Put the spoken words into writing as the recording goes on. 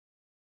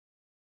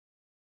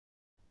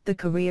The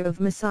career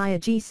of Messiah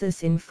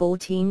Jesus in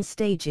 14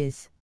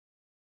 stages.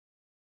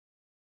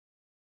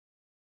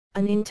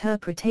 An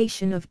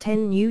interpretation of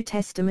 10 New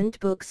Testament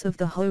books of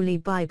the Holy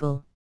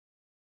Bible.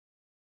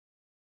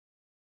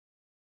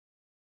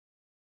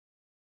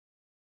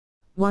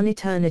 One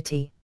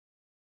eternity.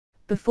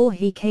 Before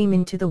he came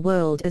into the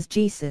world as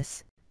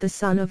Jesus, the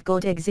Son of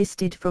God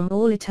existed from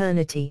all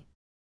eternity.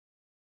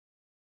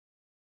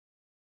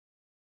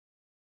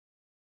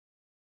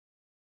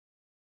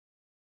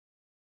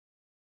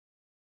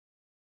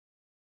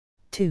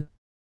 Two.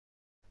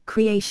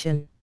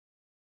 Creation.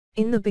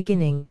 In the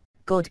beginning,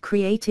 God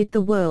created the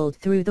world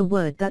through the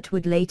Word that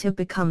would later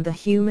become the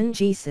human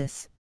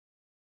Jesus.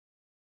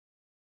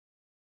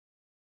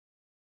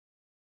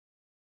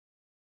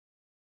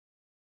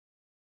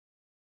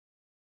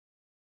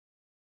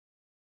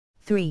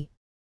 Three.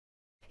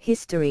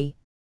 History.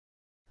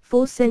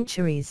 For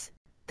centuries,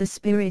 the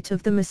Spirit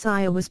of the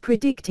Messiah was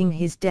predicting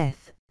his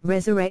death,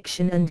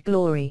 resurrection and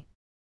glory.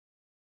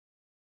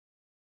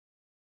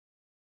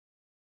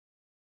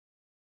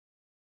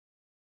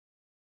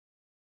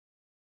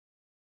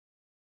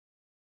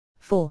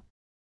 Four.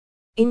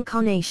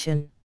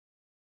 Incarnation.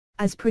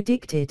 As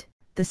predicted,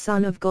 the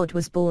Son of God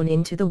was born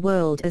into the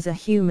world as a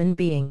human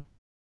being.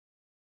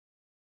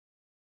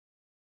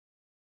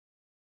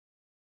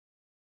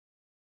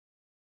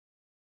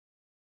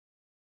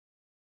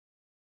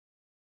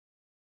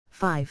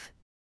 Five.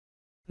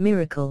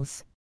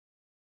 Miracles.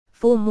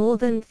 For more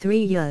than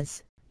 3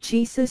 years,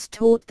 Jesus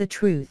taught the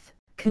truth,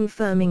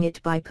 confirming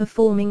it by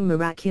performing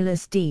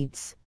miraculous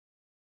deeds.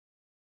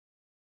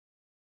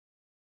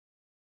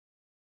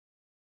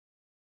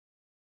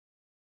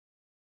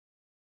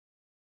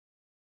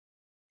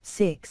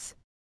 Six.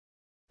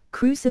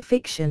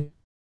 Crucifixion.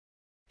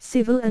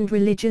 Civil and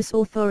religious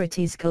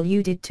authorities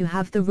colluded to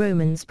have the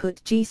Romans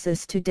put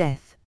Jesus to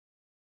death.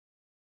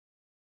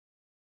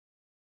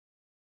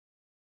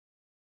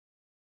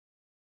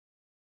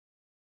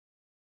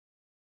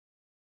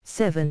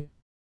 Seven.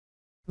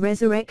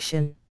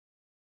 Resurrection.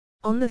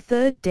 On the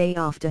third day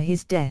after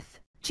his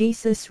death,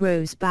 Jesus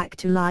rose back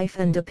to life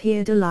and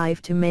appeared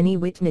alive to many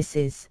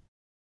witnesses.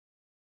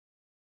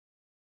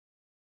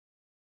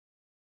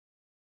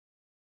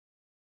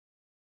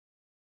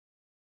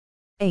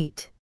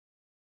 Eight.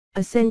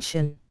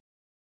 Ascension.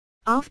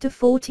 After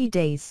 40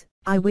 days,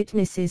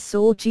 eyewitnesses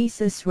saw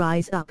Jesus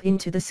rise up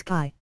into the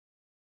sky.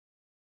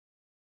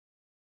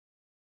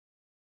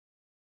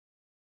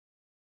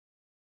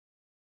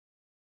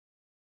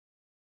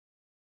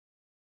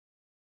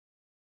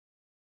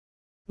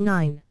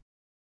 Nine.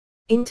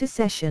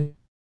 Intercession.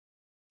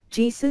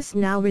 Jesus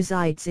now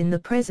resides in the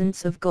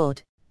presence of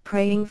God,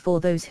 praying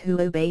for those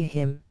who obey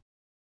him.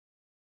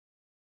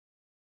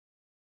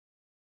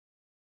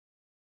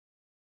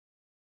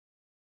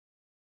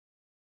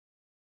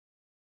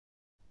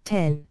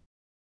 10.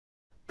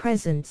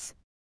 Presence.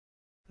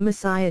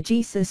 Messiah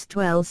Jesus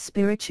dwells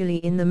spiritually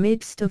in the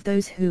midst of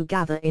those who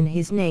gather in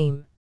his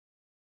name.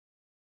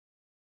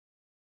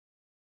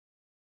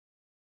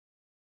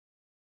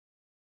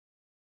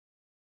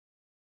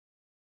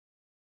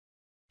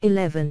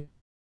 11.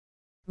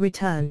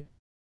 Return.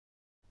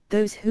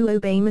 Those who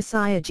obey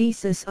Messiah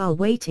Jesus are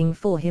waiting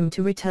for him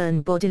to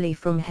return bodily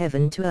from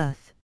heaven to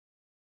earth.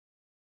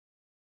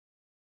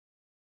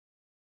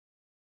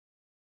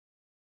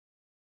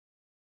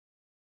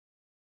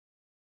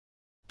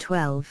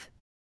 12.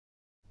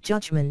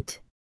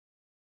 Judgement.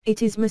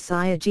 It is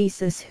Messiah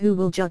Jesus who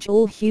will judge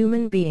all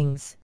human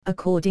beings,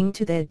 according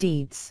to their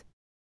deeds.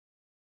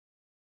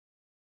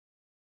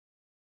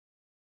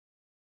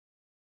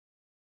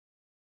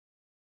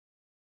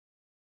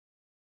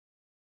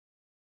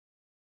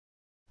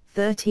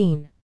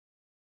 13.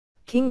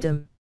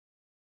 Kingdom.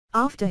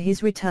 After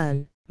his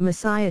return,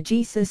 Messiah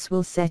Jesus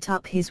will set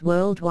up his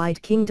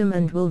worldwide kingdom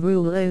and will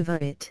rule over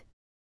it.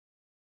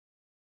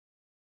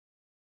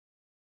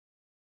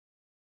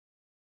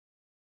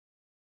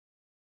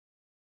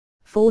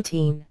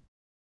 14.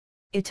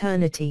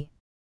 Eternity.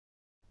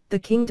 The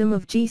kingdom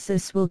of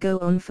Jesus will go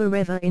on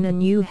forever in a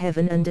new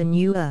heaven and a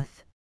new earth.